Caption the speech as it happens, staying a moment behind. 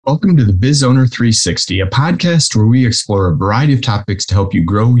Welcome to the Biz Owner 360, a podcast where we explore a variety of topics to help you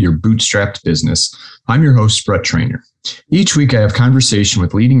grow your bootstrapped business. I'm your host, Brett Trainer. Each week, I have conversation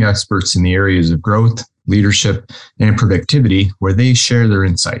with leading experts in the areas of growth, leadership, and productivity, where they share their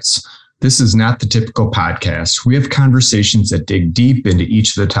insights. This is not the typical podcast. We have conversations that dig deep into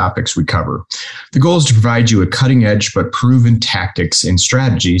each of the topics we cover. The goal is to provide you with cutting-edge but proven tactics and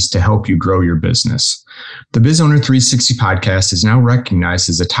strategies to help you grow your business. The Biz Owner 360 podcast is now recognized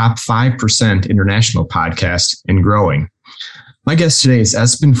as a top 5% international podcast and growing. My guest today is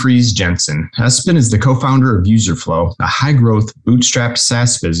Espen Friis Jensen. Espen is the co-founder of Userflow, a high-growth bootstrapped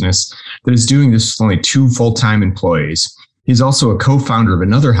SaaS business that is doing this with only 2 full-time employees. He's also a co-founder of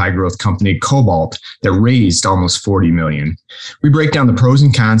another high-growth company, Cobalt, that raised almost $40 million. We break down the pros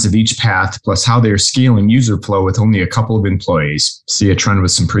and cons of each path, plus how they are scaling Userflow with only a couple of employees. See a trend with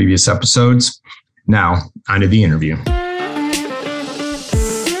some previous episodes? Now, on to the interview.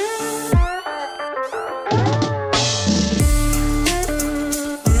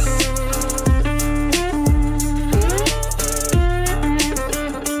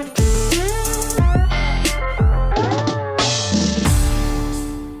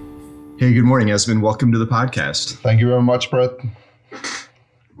 Hey, good morning, Espen. Welcome to the podcast. Thank you very much, Brett.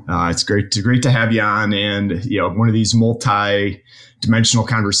 It's great to have you on, and one of these multi-dimensional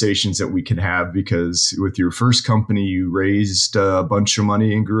conversations that we could have, because with your first company, you raised a bunch of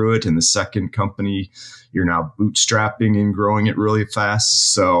money and grew it, and the second company, you're now bootstrapping and growing it really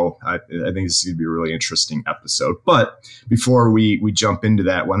fast. So I think this is going to be a really interesting episode. But before we jump into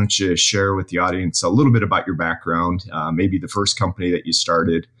that, why don't you share with the audience a little bit about your background, maybe the first company that you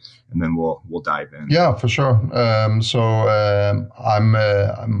started, and then we'll dive in. Yeah, for sure. My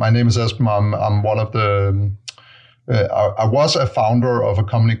name is Espen. I'm one of the. I was a founder of a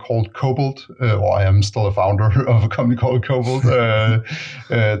company called Cobalt, or I am still a founder of a company called Cobalt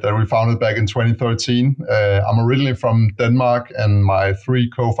that we founded back in 2013. I'm originally from Denmark, and my 3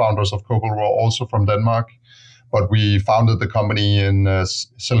 co-founders of Cobalt were also from Denmark. But we founded the company in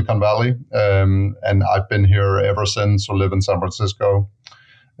Silicon Valley, and I've been here ever since. I live in San Francisco.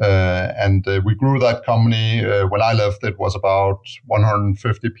 And we grew that company. When I left, it was about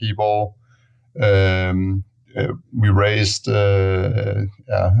 150 people. We raised, I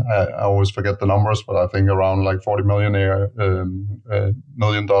always forget the numbers, but I think around like $40 million.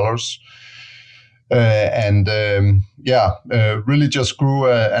 Really just grew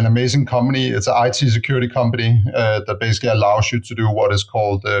an amazing company. It's an IT security company that basically allows you to do what is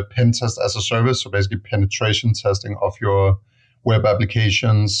called pen test as a service. So basically penetration testing of your web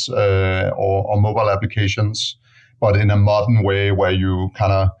applications or mobile applications, but in a modern way where you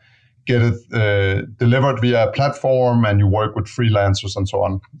kind of get it delivered via a platform and you work with freelancers and so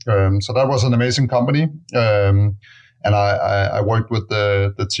on. So that was an amazing company. And I worked with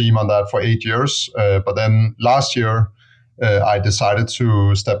the team on that for 8 years. But then last year, I decided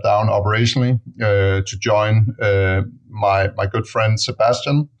to step down operationally to join my good friend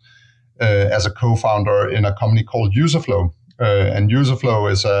Sebastian as a co-founder in a company called Userflow. And Userflow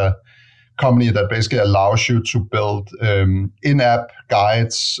is a company that basically allows you to build in-app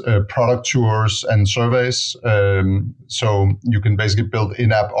guides, product tours, and surveys. So you can basically build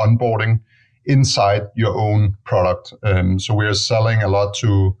in-app onboarding inside your own product. So we are selling a lot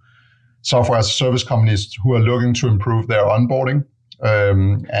to software as a service companies who are looking to improve their onboarding.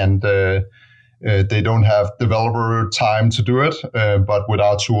 They don't have developer time to do it, but with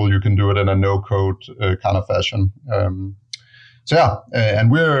our tool, you can do it in a no-code kind of fashion.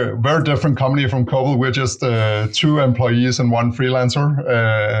 And we're a very different company from Cobalt. We're just 2 employees and 1 freelancer.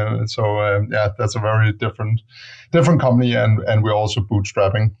 That's a very different company, and we're also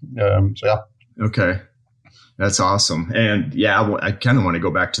bootstrapping. Okay. That's awesome. And I kind of want to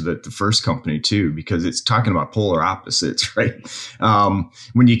go back to the first company too, because it's talking about polar opposites, right?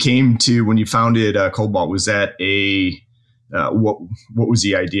 When you founded Cobalt, was that what was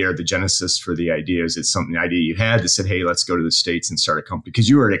the idea or the genesis for the idea? Is it an idea you had that said, hey, let's go to the States and start a company? Because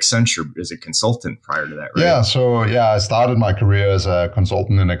you were at Accenture as a consultant prior to that, right? Yeah. So, I started my career as a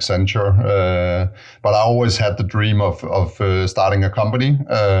consultant in Accenture, but I always had the dream of starting a company.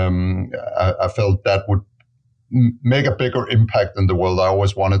 I felt that would make a bigger impact in the world. I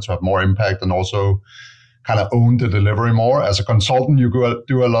always wanted to have more impact and also kind of own the delivery more. As a consultant, you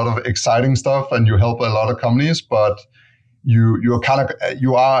do a lot of exciting stuff and you help a lot of companies, but that's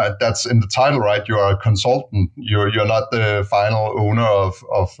in the title, right? You are a consultant. You're not the final owner of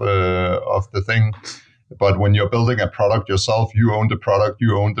the thing. But when you're building a product yourself, you own the product,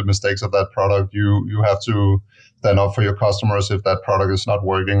 you own the mistakes of that product. You have to stand up for your customers if that product is not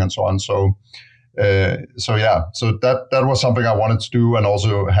working and so on. So So that was something I wanted to do, and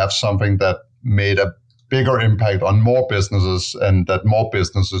also have something that made a bigger impact on more businesses and that more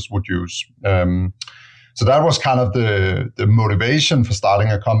businesses would use. So that was kind of the motivation for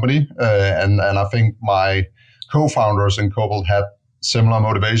starting a company. And I think my co-founders in Cobalt had similar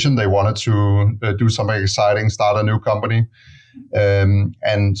motivation. They wanted to do something exciting, start a new company.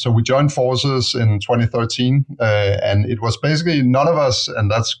 And so we joined forces in 2013. And it was basically none of us, and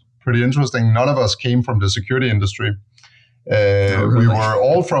that's pretty interesting, none of us came from the security industry. Really? We were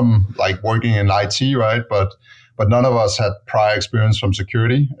all from like working in IT, right? But none of us had prior experience from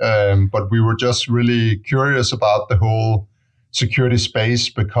security. But we were just really curious about the whole security space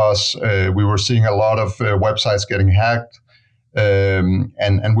because we were seeing a lot of websites getting hacked.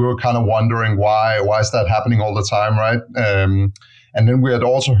 And we were kind of wondering why is that happening all the time, right? And then we had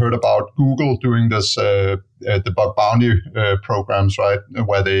also heard about Google doing this, the bug bounty programs, right?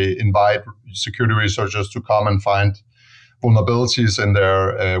 Where they invite security researchers to come and find vulnerabilities in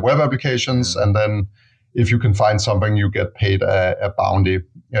their web applications. And then if you can find something, you get paid a bounty.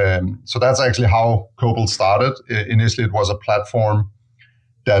 So that's actually how Cobalt started. Initially, it was a platform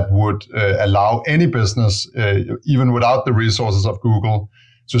that would allow any business, even without the resources of Google,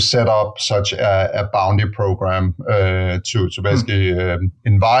 to set up such a bounty program to basically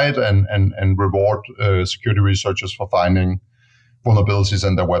invite and reward security researchers for finding vulnerabilities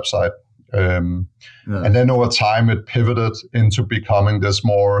in their website. And then over time, it pivoted into becoming this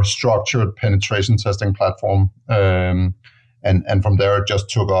more structured penetration testing platform. And from there, it just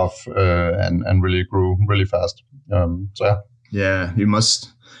took off and really grew really fast. Yeah, you must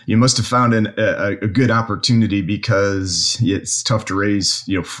have found a good opportunity, because it's tough to raise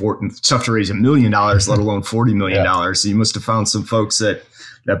 $1 million, let alone $40 million. Yeah. So you must have found some folks that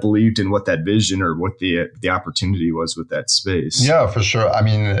believed in what that vision or what the opportunity was with that space. Yeah, for sure. I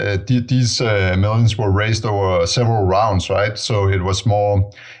mean, these millions were raised over several rounds, right? So it was more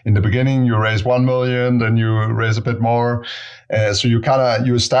in the beginning, you raise 1 million, then you raise a bit more. So you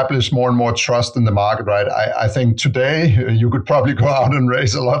establish more and more trust in the market, right? I think today you could probably go out and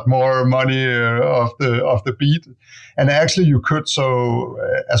raise a lot more money off the beat, and actually you could so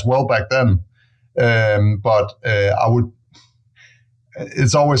as well back then. But I would.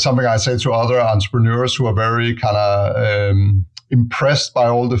 It's always something I say to other entrepreneurs who are very kind of impressed by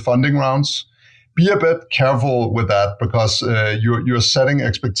all the funding rounds. Be a bit careful with that, because you're setting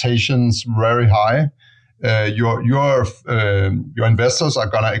expectations very high. Your investors are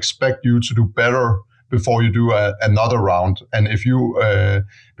going to expect you to do better before you do another round. And if you,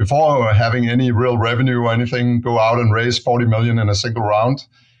 before having any real revenue or anything, go out and raise 40 million in a single round,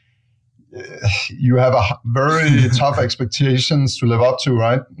 you have a very tough expectations to live up to,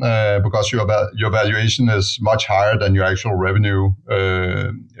 right? Because your valuation is much higher than your actual revenue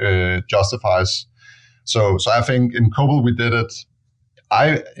justifies. So I think in Cobalt we did it.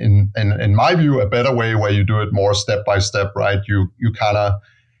 In my view, a better way where you do it more step by step, right? You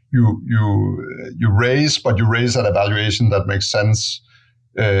raise, but you raise at a valuation that makes sense,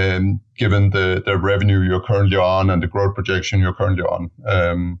 given the revenue you're currently on and the growth projection you're currently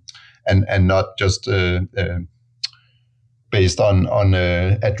on. And not just based on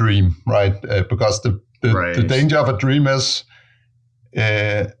a dream, right? Because the danger of a dream is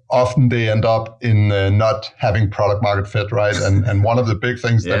often they end up in not having product market fit, right? And one of the big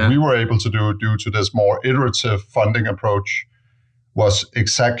things that we were able to do due to this more iterative funding approach was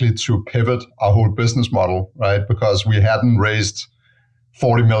exactly to pivot our whole business model, right? Because we hadn't raised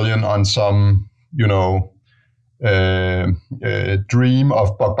 40 million on some, dream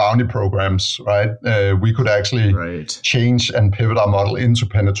of bug bounty programs, right? We could actually change and pivot our model into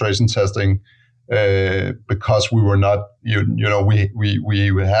penetration testing because we were not, we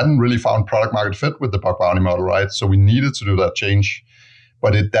hadn't really found product market fit with the bug bounty model, right? So we needed to do that change,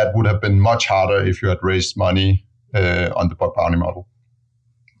 but that would have been much harder if you had raised money on the bug bounty model.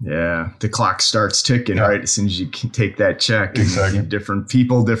 Yeah, the clock starts ticking, right? As soon as you can take that check. Exactly. Different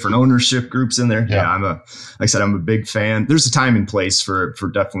people, different ownership groups in there. Yeah, like I said, I'm a big fan. There's a time and place for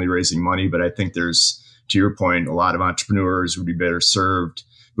definitely raising money, but I think there's, to your point, a lot of entrepreneurs would be better served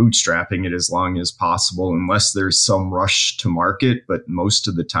bootstrapping it as long as possible, unless there's some rush to market. But most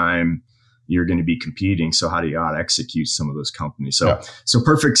of the time, you're going to be competing. So how do you out execute some of those companies? So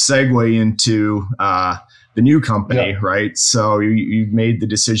perfect segue into the new company, right? So you made the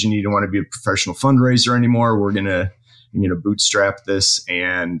decision you don't want to be a professional fundraiser anymore. We're gonna bootstrap this,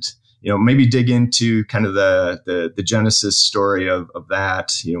 and maybe dig into kind of the genesis story of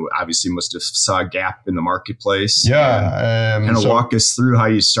that. Obviously must have saw a gap in the marketplace. Yeah. Kind of walk us through how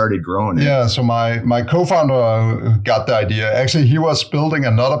you started growing it. Yeah. So my co-founder got the idea. Actually, he was building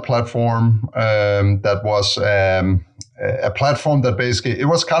another platform that was a platform that basically, it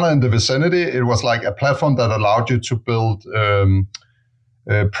was kind of in the vicinity. It was like a platform that allowed you to build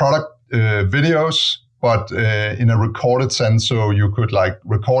product videos, but in a recorded sense. So you could like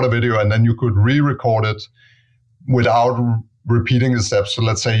record a video and then you could re-record it without repeating the steps. So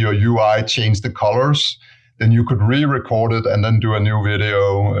let's say your UI changed the colors, then you could re-record it and then do a new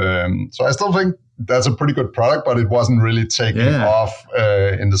video. So I still think that's a pretty good product, but it wasn't really taking off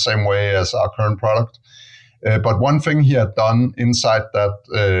in the same way as our current product. But one thing he had done inside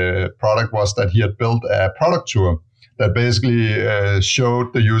that product was that he had built a product tour that basically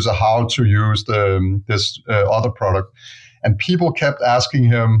showed the user how to use this other product. And people kept asking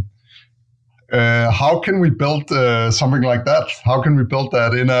him, how can we build something like that? How can we build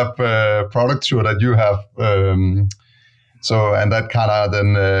that in-app product tour that you have? And that kind of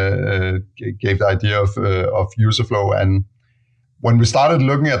then gave the idea of Userflow. And when we started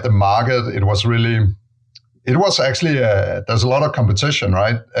looking at the market, it was actually, there's a lot of competition,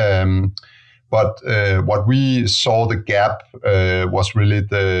 right? But what we saw the gap was really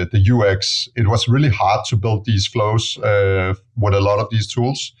the UX. It was really hard to build these flows with a lot of these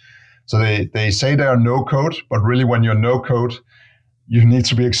tools. So they say they are no code, but really when you're no code, you need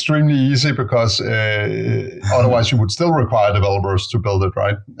to be extremely easy because otherwise you would still require developers to build it,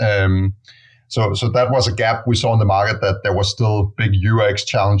 right? So that was a gap we saw in the market, that there was still big UX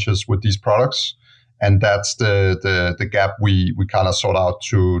challenges with these products. And that's the gap we kind of sought out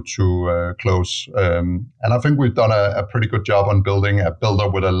to close. And I think we've done a pretty good job on building a builder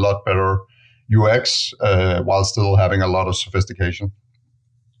with a lot better UX while still having a lot of sophistication.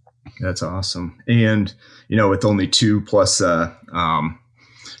 That's awesome. And, with only 2+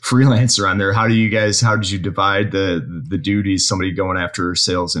 freelancer on there, how did you divide the duties, somebody going after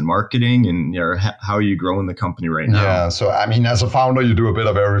sales and marketing, and how are you growing the company right now? Yeah. So, I mean, as a founder, you do a bit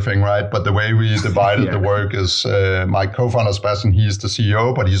of everything, right? But the way we divided the work is my co-founder, Sebastian, he's the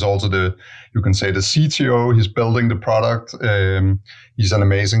CEO, but he's also you can say the CTO. He's building the product. He's an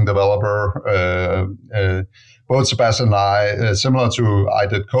amazing developer. Both Sebastian and I, similar to I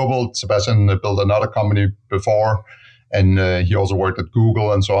did Cobalt, Sebastian built another company before, and he also worked at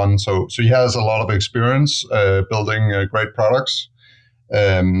Google and so on. So he has a lot of experience building great products,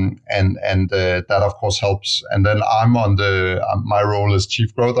 and that of course helps. And then I'm on my role as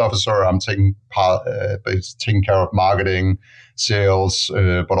Chief Growth Officer. I'm taking care of marketing, sales,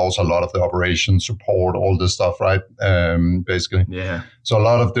 but also a lot of the operations support, all this stuff, right? Basically. Yeah. So a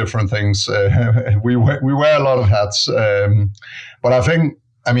lot of different things. We wear a lot of hats, but I think,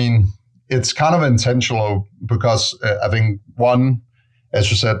 it's kind of intentional because I think one,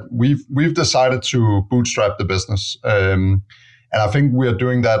 as you said, we've decided to bootstrap the business, and I think we are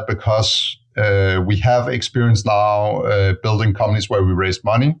doing that because we have experience now building companies where we raised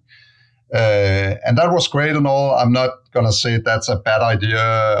money, and that was great and all. I'm not gonna say that's a bad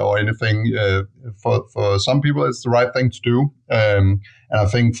idea or anything. For some people, it's the right thing to do, and I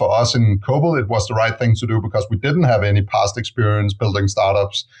think for us in Cobalt, it was the right thing to do because we didn't have any past experience building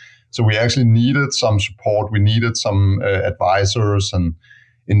startups. So we actually needed some support. We needed some advisors and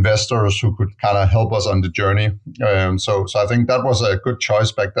investors who could kind of help us on the journey. So I think that was a good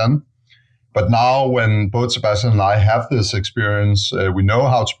choice back then. But now when both Sebastian and I have this experience, we know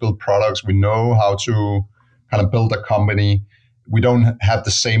how to build products. We know how to kind of build a company. We don't have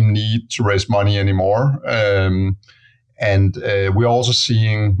the same need to raise money anymore. And we're also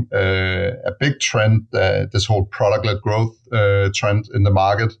seeing a big trend, this whole product-led growth trend in the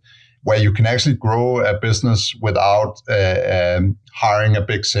market, where you can actually grow a business without hiring a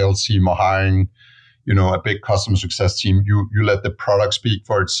big sales team or hiring, a big customer success team. You let the product speak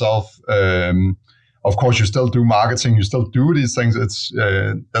for itself. Of course, you still do marketing. You still do these things.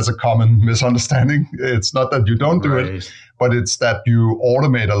 That's a common misunderstanding. It's not that you don't do it, but it's that you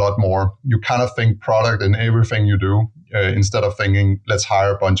automate a lot more. You kind of think product in everything you do instead of thinking, let's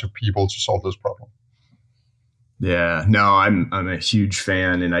hire a bunch of people to solve this problem. Yeah, no, I'm a huge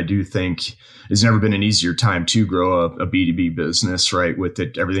fan, and I do think it's never been an easier time to grow a B2B business, right? With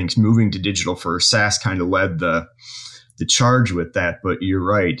it, everything's moving to digital first. SaaS kind of led the charge with that, but you're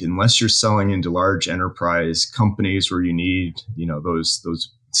right. Unless you're selling into large enterprise companies where you need, those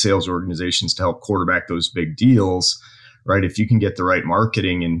sales organizations to help quarterback those big deals, right? If you can get the right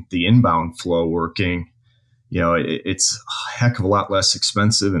marketing and the inbound flow working, it's a heck of a lot less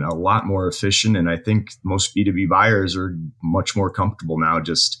expensive and a lot more efficient. And I think most B2B buyers are much more comfortable now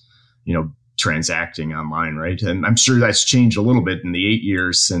just transacting online, right? And I'm sure that's changed a little bit in the 8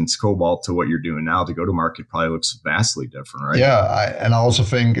 years since Cobalt to what you're doing now. The go-to-market probably looks vastly different, right? Yeah, and I also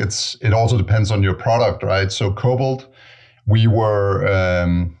think it also depends on your product, right? So Cobalt, we were,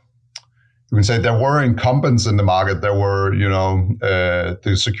 you can say there were incumbents in the market. There were,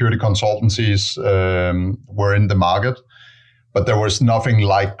 the security consultancies were in the market, but there was nothing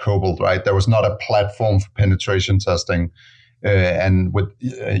like Cobalt, right? There was not a platform for penetration testing. And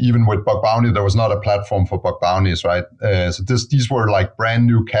even with bug bounty, there was not a platform for bug bounties, right? So these were like brand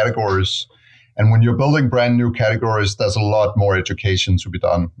new categories. And when you're building brand new categories, there's a lot more education to be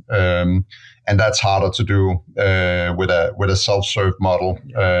done. And that's harder to do with a self-serve model.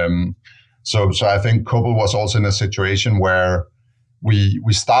 So I think Cobalt was also in a situation where we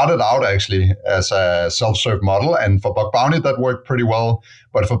started out actually as a self-serve model, and for bug bounty that worked pretty well.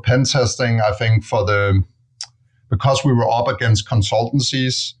 But for pen testing, I think because we were up against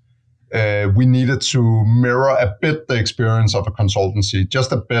consultancies, we needed to mirror a bit the experience of a consultancy,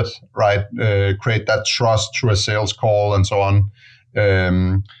 just a bit, right? Create that trust through a sales call and so on.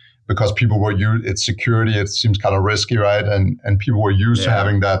 Because people were it's security, it seems kind of risky, right? And people were used to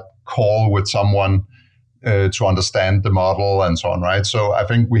having that call with someone to understand the model and so on, right? So I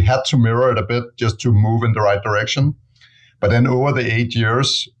think we had to mirror it a bit just to move in the right direction. But then over the 8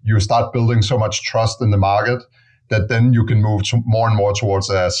 years, you start building so much trust in the market that then you can move to more and more towards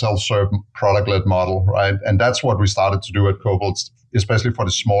a self-serve product-led model, right? And that's what we started to do at Cobalt, especially for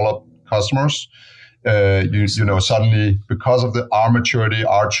the smaller customers. Suddenly, because of our maturity,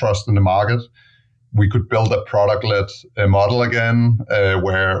 our trust in the market, we could build a product-led model again,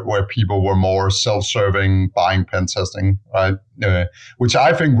 where people were more self-serving, buying pen testing, right? Which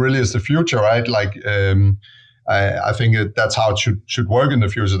I think really is the future, right? Like, I think that's how it should work in the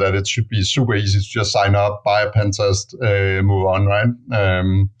future, that it should be super easy to just sign up, buy a pen test, move on, right?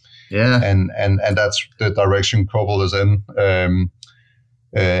 And that's the direction Cobalt is in.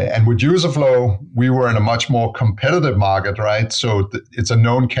 And with Userflow, we were in a much more competitive market, right? So it's a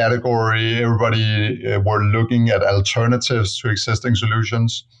known category. Everybody were looking at alternatives to existing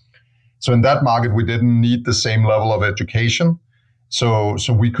solutions. So in that market, we didn't need the same level of education. So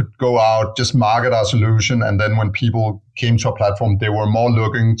we could go out, just market our solution. And then when people came to our platform, they were more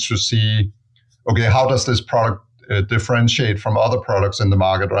looking to see, okay, how does this product differentiate from other products in the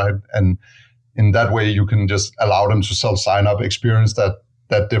market, right? And in that way, you can just allow them to self-sign up, experience that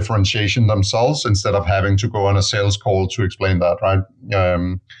differentiation themselves instead of having to go on a sales call to explain that, right?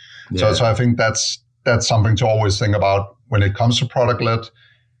 So I think that's something to always think about when it comes to product-led.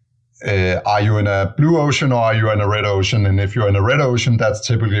 Are you in a blue ocean or are you in a red ocean? And if you're in a red ocean, that's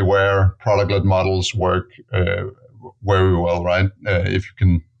typically where product-led models work very well, right? If you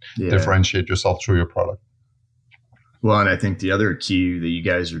can differentiate yourself through your product. Well, and I think the other key that you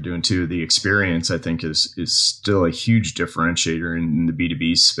guys are doing too, the experience, I think is still a huge differentiator in the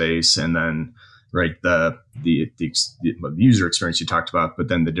B2B space. And then, right, the user experience you talked about, but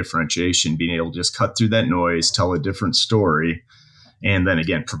then the differentiation, being able to just cut through that noise, tell a different story. And then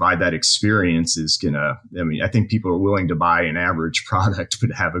again, provide that experience is I think people are willing to buy an average product,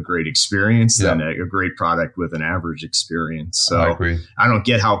 but have a great experience than a great product with an average experience. So I agree. I don't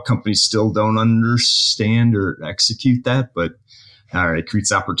get how companies still don't understand or execute that, but it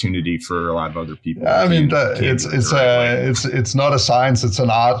creates opportunity for a lot of other people. I mean, it's not a science, it's an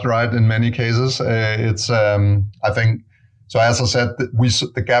art, right? In many cases, I think. So as I said,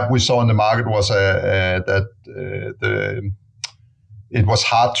 the gap we saw in the market was it was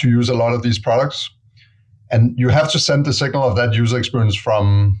hard to use a lot of these products. And you have to send the signal of that user experience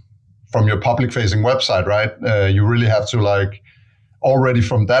from your public-facing website, right? You really have to already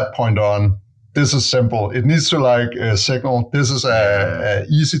from that point on, this is simple. It needs to signal, this is a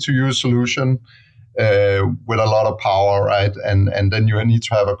easy-to-use solution with a lot of power, right? And then you need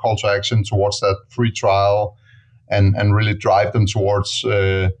to have a call to action towards that free trial and really drive them towards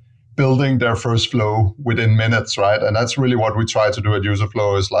building their first flow within minutes, right? And that's really what we try to do at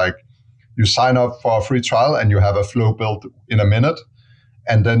Userflow is you sign up for a free trial and you have a flow built in a minute.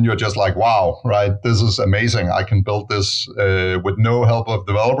 And then you're just like, wow, right? This is amazing. I can build this with no help of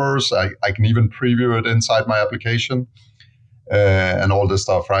developers. I can even preview it inside my application and all this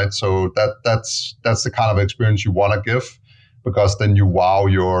stuff, right? So that's the kind of experience you want to give, because then you wow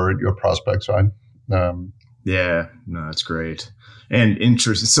your prospects, right? That's great. And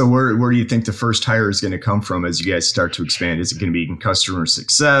interesting. So where do you think the first hire is going to come from as you guys start to expand? Is it going to be in customer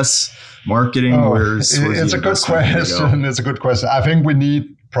success, marketing? It's a good question. It's a good question. I think we need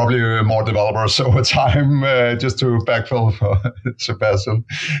probably more developers over time, just to backfill for Sebastian.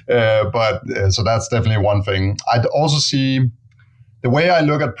 So that's definitely one thing. I'd also see the way I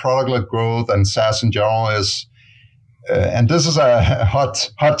look at product-led growth and SaaS in general is, and this is a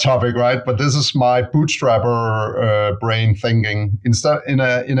hot topic, right? But this is my bootstrapper brain thinking. Instead, in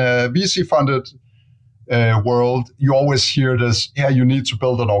a VC-funded world, you always hear this: yeah, you need to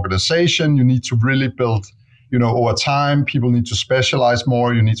build an organization. You need to really build, over time. People need to specialize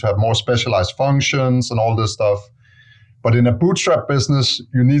more. You need to have more specialized functions and all this stuff. But in a bootstrap business,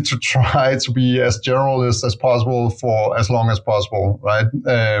 you need to try to be as generalist as possible for as long as possible, right?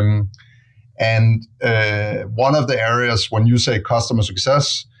 And one of the areas when you say customer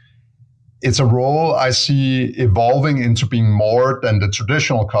success, it's a role I see evolving into being more than the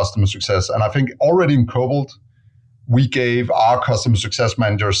traditional customer success. And I think already in Cobalt, we gave our customer success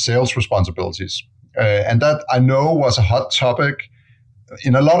managers sales responsibilities. And that I know was a hot topic.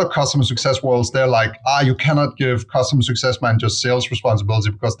 In a lot of customer success worlds, they're like, you cannot give customer success managers sales responsibility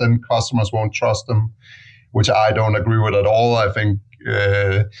because then customers won't trust them, which I don't agree with at all. I think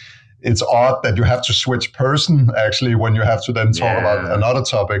it's odd that you have to switch person actually when you have to then talk about another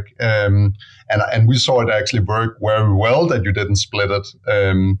topic. And we saw it actually work very well that you didn't split it.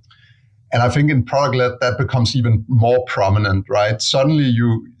 And I think in product-led, that becomes even more prominent, right? Suddenly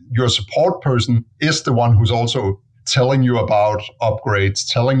your support person is the one who's also telling you about upgrades,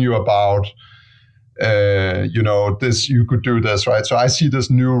 telling you about, this, you could do this, right? So I see this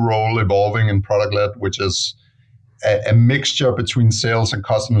new role evolving in product-led, which is a mixture between sales and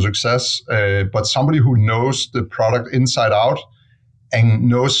customer success, but somebody who knows the product inside out and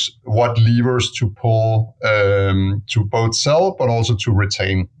knows what levers to pull to both sell, but also to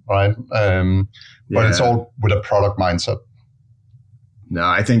retain, right? But it's all with a product mindset. No,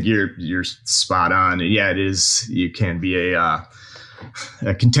 I think you're spot on. Yeah, it is. You can be a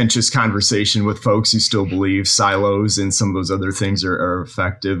contentious conversation with folks who still believe silos and some of those other things are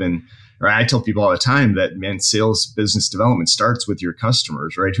effective. And I tell people all the time that, man, sales business development starts with your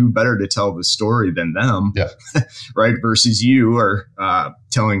customers, right? Who better to tell the story than them, right? Versus you are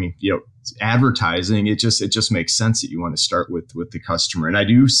telling, advertising. It just makes sense that you want to start with the customer. And I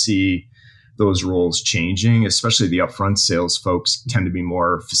do see those roles changing, especially the upfront sales folks tend to be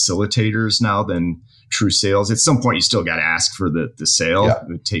more facilitators now than true sales. At some point, you still got to ask for the sale. Yeah.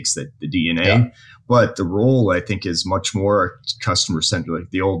 It takes the DNA. Yeah. But the role, I think, is much more customer-centric. Like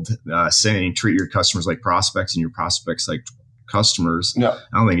the old saying, treat your customers like prospects and your prospects like customers. Yeah.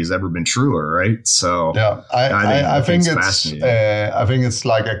 I don't think it's ever been truer, right? So yeah, I think it's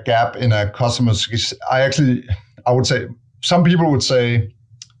like a gap in a customer. I would say some people would say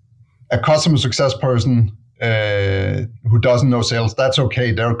a customer success person who doesn't know sales, that's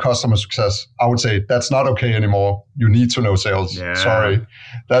okay. They're customer success. I would say that's not okay anymore. You need to know sales. Yeah. Sorry.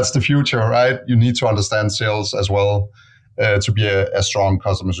 That's the future, right? You need to understand sales as well to be a strong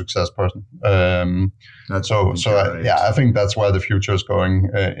customer success person. I think that's where the future is going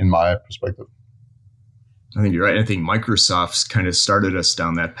in my perspective. I think you're right. I think Microsoft's kind of started us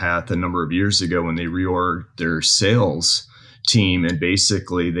down that path a number of years ago when they reorged their sales team, and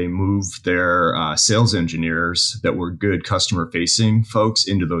basically they moved their sales engineers that were good customer-facing folks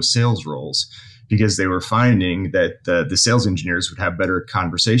into those sales roles because they were finding that the sales engineers would have better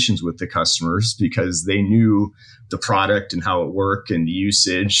conversations with the customers because they knew the product and how it worked and the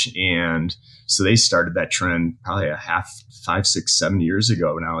usage. And so they started that trend probably 5, 6, 7 years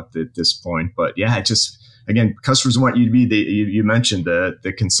ago now at this point. But yeah, it just, again, customers want you to be you mentioned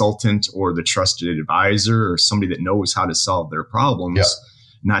the consultant or the trusted advisor or somebody that knows how to solve their problems,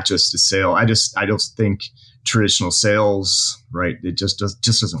 not just a sale. I don't think traditional sales, right? It just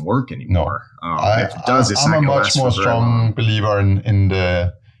doesn't work anymore. No. If it does, I'm a much more strong believer in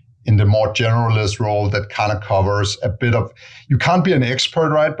the more generalist role that kind of covers a bit of. You can't be an expert,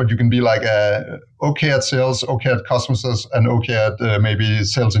 right? But you can be like okay at sales, okay at customer service, and okay at maybe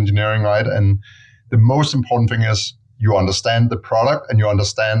sales engineering, right? And the most important thing is you understand the product and you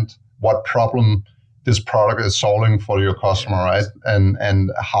understand what problem this product is solving for your customer, right?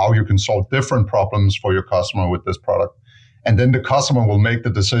 And how you can solve different problems for your customer with this product. And then the customer will make the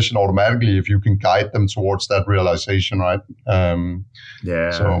decision automatically if you can guide them towards that realization, right?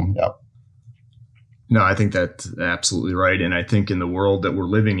 No, I think that's absolutely right. And I think in the world that we're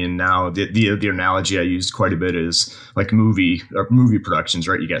living in now, the analogy I used quite a bit is like movie productions,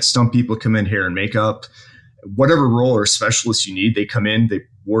 right? You got stunt people come in here and make up whatever role or specialist you need. They come in, they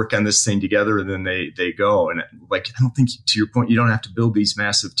work on this thing together, and then they go. And like, I don't think, to your point, you don't have to build these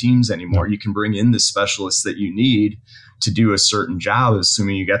massive teams anymore. You can bring in the specialists that you need to do a certain job,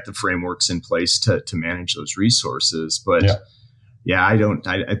 assuming you got the frameworks in place to manage those resources. But yeah,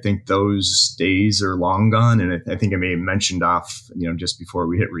 I think those days are long gone. And I think I may have mentioned just before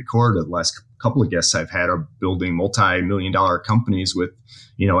we hit record, the last couple of guests I've had are building multi-million-dollar companies with,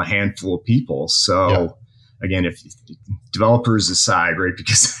 a handful of people. So again, if developers aside, right,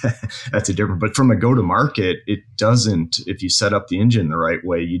 because that's but from a go-to-market, it doesn't, if you set up the engine the right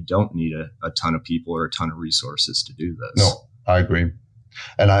way, you don't need a ton of people or a ton of resources to do this. No, I agree.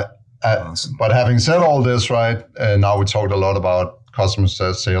 And awesome. But having said all this, right, now we talked a lot about customer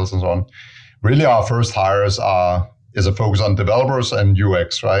sales and so on. Really, our first hires is a focus on developers and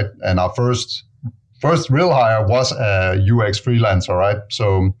UX, right? And our first real hire was a UX freelancer, right?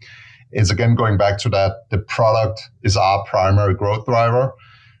 So it's again going back to that the product is our primary growth driver.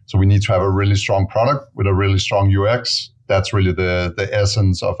 So we need to have a really strong product with a really strong UX. That's really the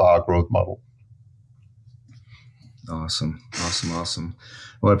essence of our growth model. Awesome.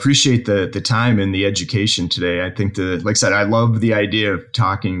 Well, I appreciate the time and the education today. I think like I said, I love the idea of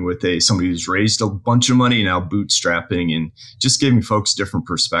talking with somebody who's raised a bunch of money, now bootstrapping, and just giving folks different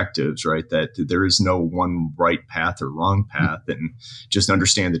perspectives, right? That there is no one right path or wrong path, and just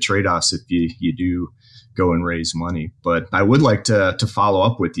understand the trade-offs if you do go and raise money. But I would like to follow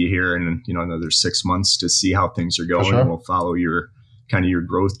up with you here in another 6 months to see how things are going. Sure. We'll follow your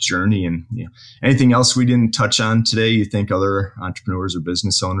growth journey, and anything else we didn't touch on today you think other entrepreneurs or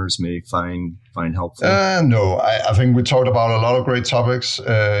business owners may find helpful? No, I think we talked about a lot of great topics.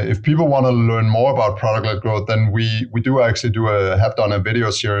 If people want to learn more about product-led growth, then we do actually have done a video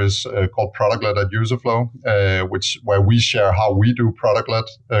series called Product-led at Userflow, where we share how we do product-led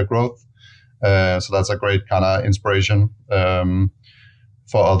growth. So that's a great kind of inspiration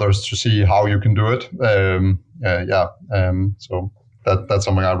for others to see how you can do it. So that's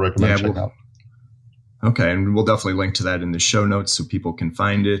something I recommend checking out. Okay, and we'll definitely link to that in the show notes so people can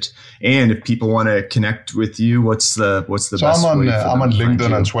find it. And if people want to connect with you, what's the best way? I'm on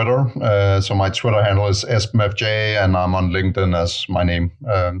LinkedIn and Twitter. So my Twitter handle is EsbenFJ, and I'm on LinkedIn as my name.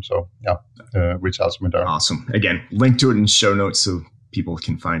 Reach out to me there. Awesome. Again, link to it in show notes so people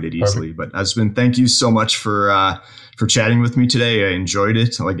can find it easily. Perfect. But Esben, thank you so much for chatting with me today. I enjoyed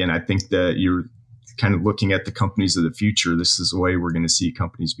it. Again, I think that you're kind of looking at the companies of the future. This is the way we're going to see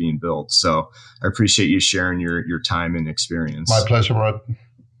companies being built. So I appreciate you sharing your time and experience. My pleasure, Brett.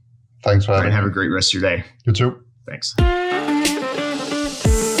 Thanks for having me. Have a great rest of your day. You too. Thanks.